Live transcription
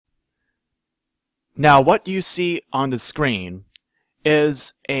Now what you see on the screen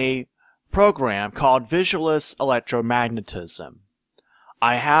is a program called Visualist Electromagnetism.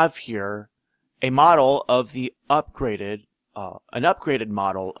 I have here a model of the upgraded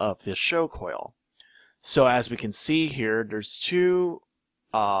model of the S.H.O coil. So as we can see here, there's two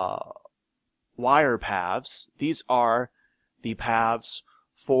wire paths. These are the paths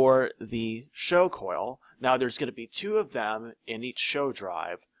for the S.H.O coil. Now there's going to be two of them in each S.H.O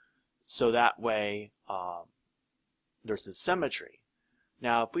drive, so that way there's a symmetry.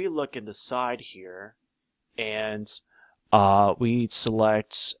 Now if we look in the side here and we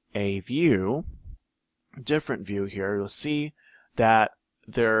select a view, different view here, you'll see that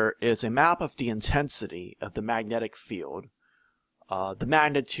there is a map of the intensity of the magnetic field, the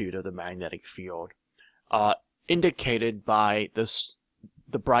magnitude of the magnetic field, indicated by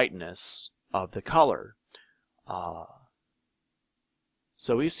the brightness of the color.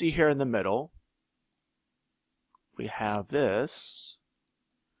 So we see here in the middle, we have this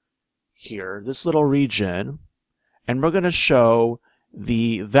here, this little region, and we're going to show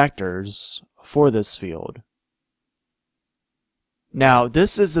the vectors for this field. Now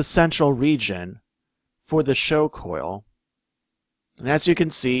this is the central region for the S.H.O coil, and as you can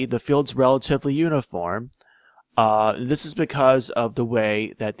see the field's relatively uniform. This is because of the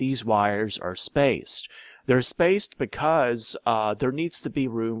way that these wires are spaced. They're spaced because there needs to be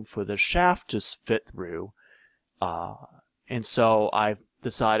room for the shaft to fit through, and so I've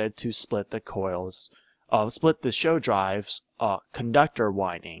decided to split the coils, split the S.H.O drive's conductor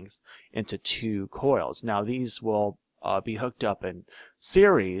windings into two coils. Now these will be hooked up in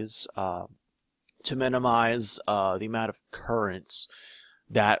series to minimize the amount of current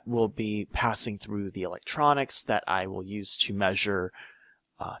that will be passing through the electronics that I will use to measure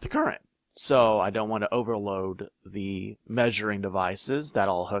the current. So I don't want to overload the measuring devices that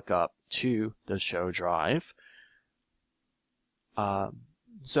I'll hook up to the S.H.O drive.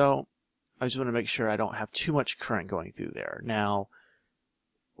 So I just want to make sure I don't have too much current going through there. Now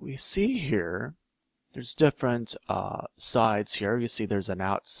we see here there's different sides here. You see there's an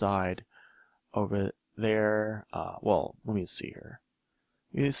outside over there. Well, let me see here.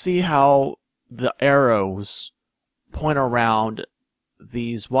 You see how the arrows point around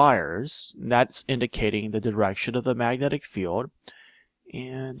these wires. That's indicating the direction of the magnetic field.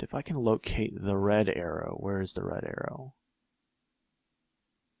 And if I can locate the red arrow, where is the red arrow?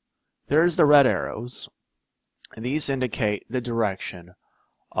 There's the red arrows, and these indicate the direction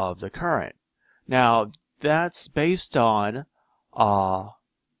of the current. Now that's based on the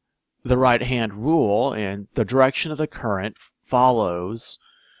right-hand rule, and the direction of the current follows,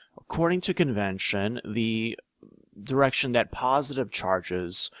 according to convention, the direction that positive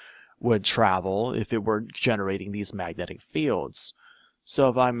charges would travel if it were generating these magnetic fields. So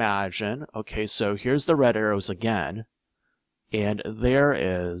if I imagine, okay, so here's the red arrows again, and there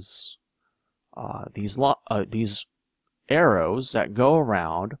is these arrows that go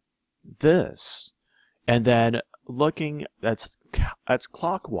around this, and then looking that's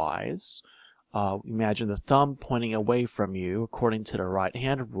clockwise. Imagine the thumb pointing away from you according to the right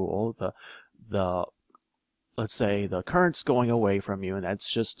hand rule. Let's say the current's going away from you, and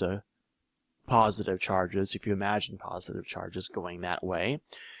that's just the positive charges, if you imagine positive charges going that way,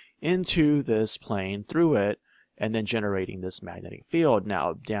 into this plane, through it, and then generating this magnetic field.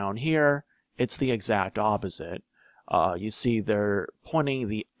 Now down here, it's the exact opposite. You see they're pointing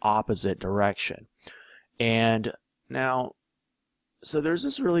the opposite direction. And now, so there's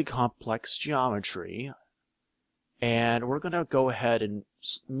this really complex geometry, and we're going to go ahead and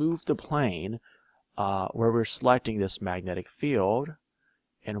move the plane where we're selecting this magnetic field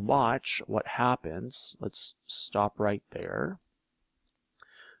and watch what happens. Let's stop right there.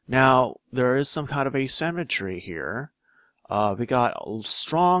 Now there is some kind of asymmetry here. We got a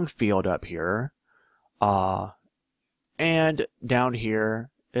strong field up here, and down here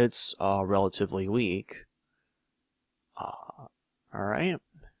it's relatively weak. Alright,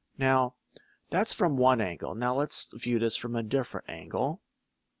 now that's from one angle. Now let's view this from a different angle.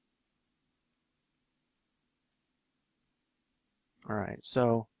 Alright,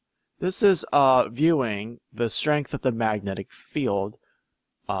 so this is viewing the strength of the magnetic field,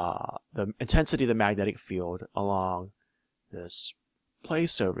 the intensity of the magnetic field along this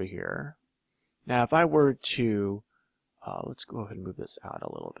place over here. Now if I were to, let's go ahead and move this out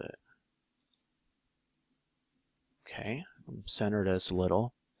a little bit. Okay, center this a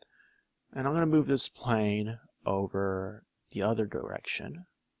little. And I'm going to move this plane over the other direction.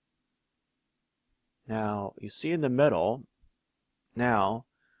 Now, you see in the middle, now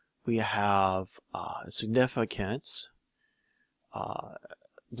we have significant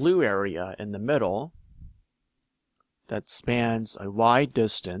blue area in the middle that spans a wide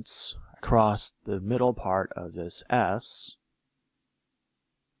distance across the middle part of this S.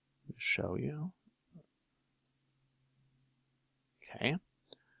 Let me show you. Okay,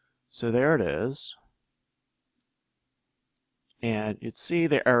 so there it is. And you'd see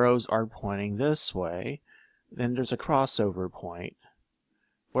the arrows are pointing this way. Then there's a crossover point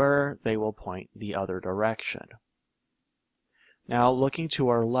where they will point the other direction. Now, looking to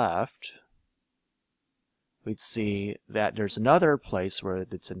our left, we'd see that there's another place where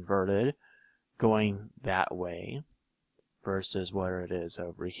it's inverted going that way versus where it is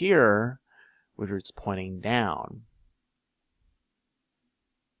over here, where it's pointing down.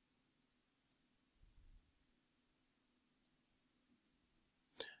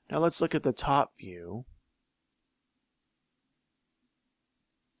 Now let's look at the top view.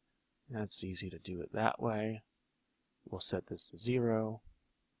 That's easy to do it that way. We'll set this to 0,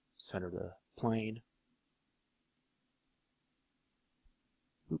 center the plane.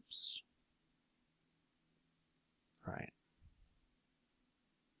 Oops. Right.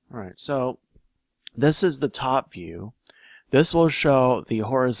 Alright, so this is the top view. This will show the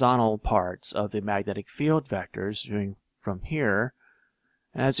horizontal parts of the magnetic field vectors viewing from here.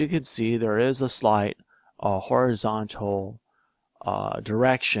 And as you can see, there is a slight horizontal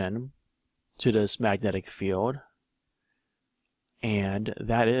direction to this magnetic field, and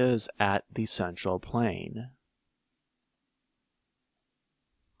that is at the central plane.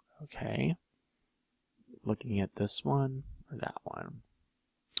 Okay, looking at this one or that one.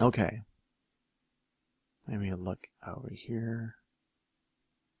 Okay, maybe look over here.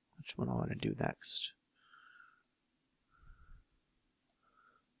 Which one I want to do next?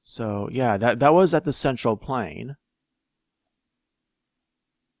 So yeah, that was at the central plane.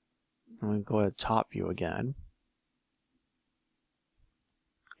 I'm going to go to top view again.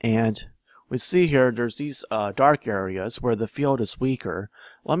 And we see here there's these dark areas where the field is weaker.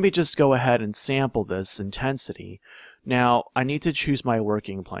 Let me just go ahead and sample this intensity. Now I need to choose my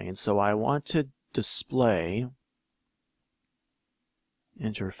working plane, so I want to display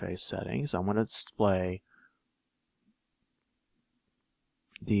interface settings. I want to display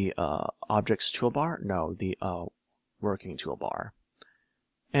the objects toolbar? No, the working toolbar.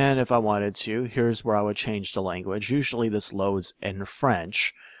 And if I wanted to, here's where I would change the language. Usually this loads in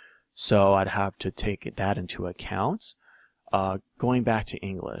French, so I'd have to take that into account. Going back to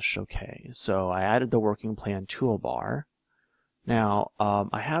English, okay, so I added the working plan toolbar. Now,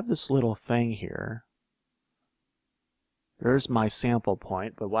 I have this little thing here. There's my sample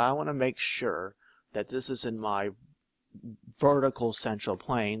point, but I want to make sure that this is in my vertical central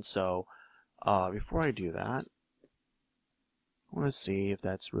plane, so before I do that, I want to see if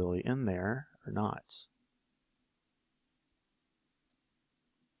that's really in there or not.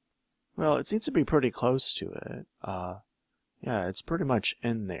 Well, it seems to be pretty close to it. Yeah, it's pretty much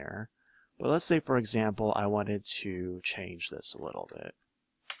in there. But let's say, for example, I wanted to change this a little bit.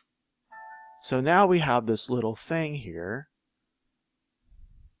 So now we have this little thing here,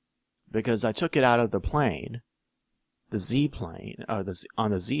 because I took it out of the plane, the Z plane, on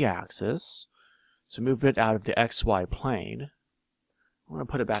the Z axis, so moved it out of the XY plane. I'm going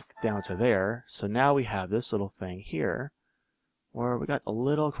to put it back down to there. So now we have this little thing here where we got a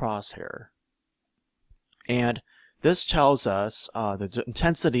little crosshair. And this tells us the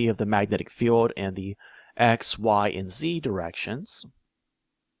intensity of the magnetic field in the X, Y, and Z directions.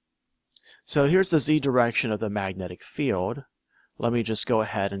 So here's the Z direction of the magnetic field. Let me just go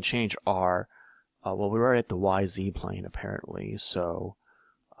ahead and change our, well, we were at the YZ plane apparently, so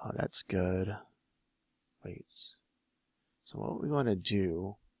that's good. Wait. So what we want to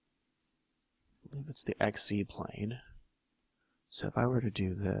do, I believe it's the XZ plane. So if I were to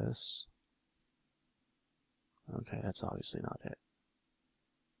do this, okay, that's obviously not it.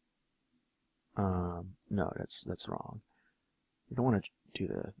 No, that's wrong. You don't want to do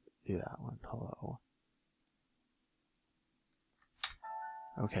that one. Hello.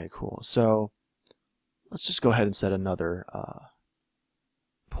 Okay, cool. So let's just go ahead and set another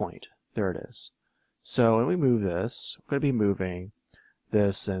point. There it is. So when we move this, we're going to be moving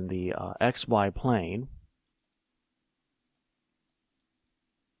this in the XY plane.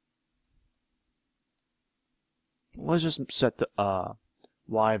 Let's just set the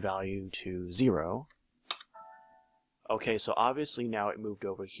Y value to 0. Okay, so obviously now it moved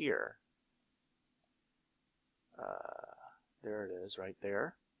over here. There it is, right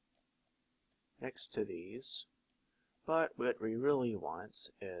there, next to these. But what we really want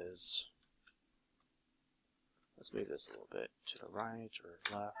is, let's move this a little bit to the right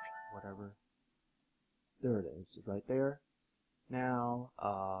or left, whatever. There it is, right there. Now,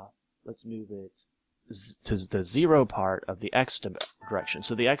 let's move it to the 0 part of the x direction.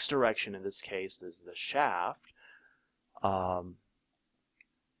 So the x direction in this case is the shaft.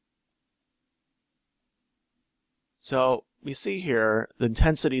 So we see here the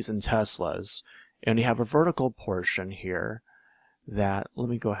intensities in Teslas, and you have a vertical portion here that, let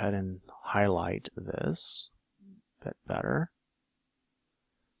me go ahead and highlight this a bit better.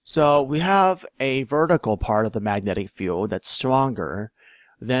 So we have a vertical part of the magnetic field that's stronger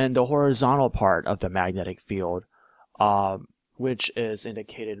than the horizontal part of the magnetic field, which is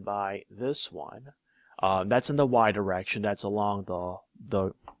indicated by this one. That's in the y direction. That's along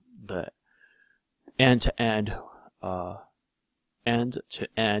the end-to-end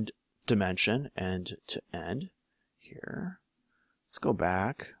end-to-end dimension, end-to-end here. Let's go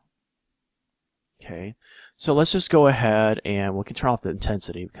back. Okay, so let's just go ahead and we can turn off the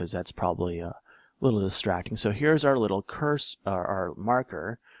intensity because that's probably a little distracting. So here's our little our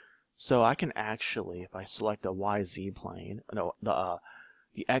marker. So I can actually, if I select a YZ plane, no, the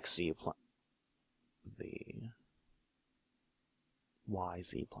XZ plane, the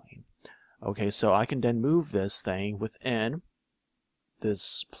YZ plane. Okay, so I can then move this thing within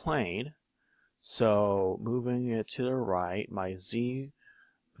this plane. So moving it to the right, my Z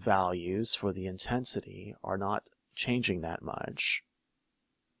values for the intensity are not changing that much.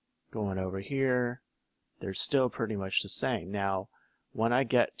 Going over here, they're still pretty much the same. Now, when I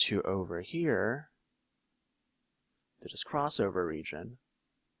get to over here, to this crossover region,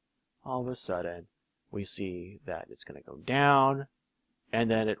 all of a sudden, we see that it's going to go down, and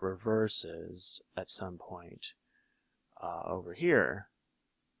then it reverses at some point over here.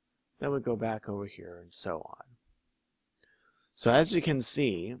 Then we go back over here, and so on. So as you can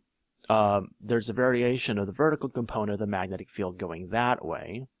see, there's a variation of the vertical component of the magnetic field going that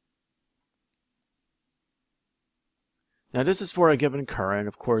way. Now this is for a given current.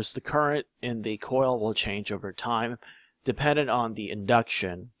 Of course, the current in the coil will change over time, dependent on the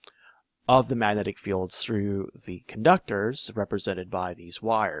induction of the magnetic fields through the conductors, represented by these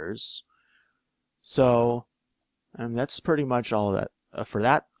wires. So that's pretty much all that for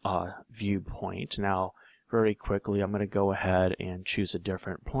that viewpoint. Now, very quickly, I'm going to go ahead and choose a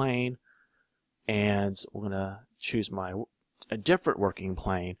different plane, and we're going to choose a different working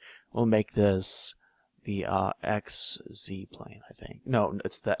plane. We'll make this the XZ plane, I think. No,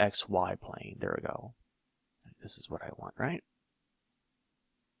 it's the XY plane. There we go. This is what I want, right?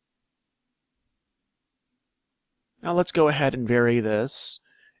 Now let's go ahead and vary this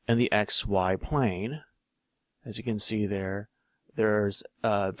in the XY plane. As you can see there, there's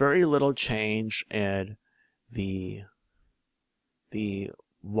very little change in the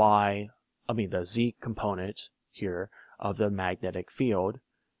Z component here of the magnetic field,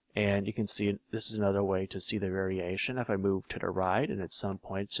 and you can see this is another way to see the variation. If I move to the right, and at some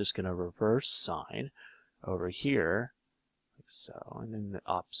point it's just going to reverse sign over here, like so, and then the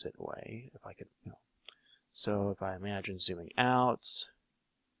opposite way. If I could, so if I imagine zooming out,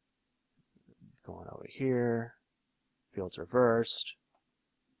 going over here, field's reversed.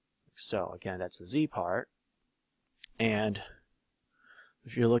 So again, that's the Z part. And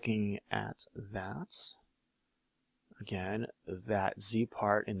if you're looking at that, again, that Z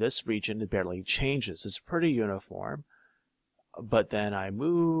part in this region, it barely changes. It's pretty uniform. But then I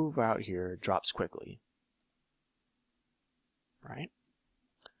move out here, it drops quickly. Right?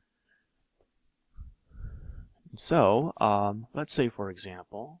 So, let's say, for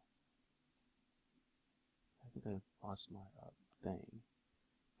example, I think I lost my thing.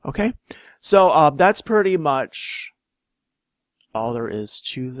 Okay, so that's pretty much all there is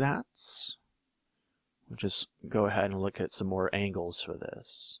to that. We'll just go ahead and look at some more angles for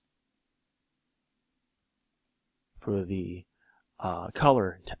this. For the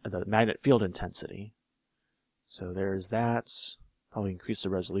the magnet field intensity. So there's that. Probably increase the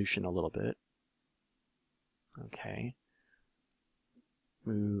resolution a little bit. Okay.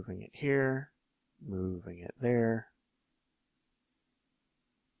 Moving it here, moving it there.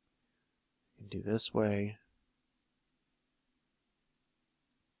 You can do this way.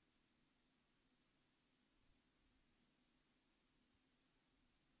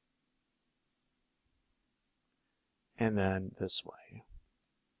 And then this way.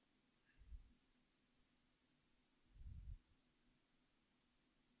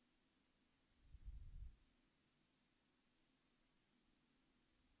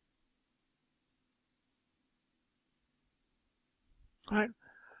 All right.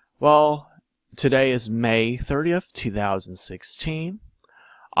 Well, today is May 30th, 2016.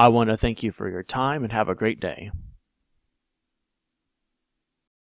 I want to thank you for your time and have a great day.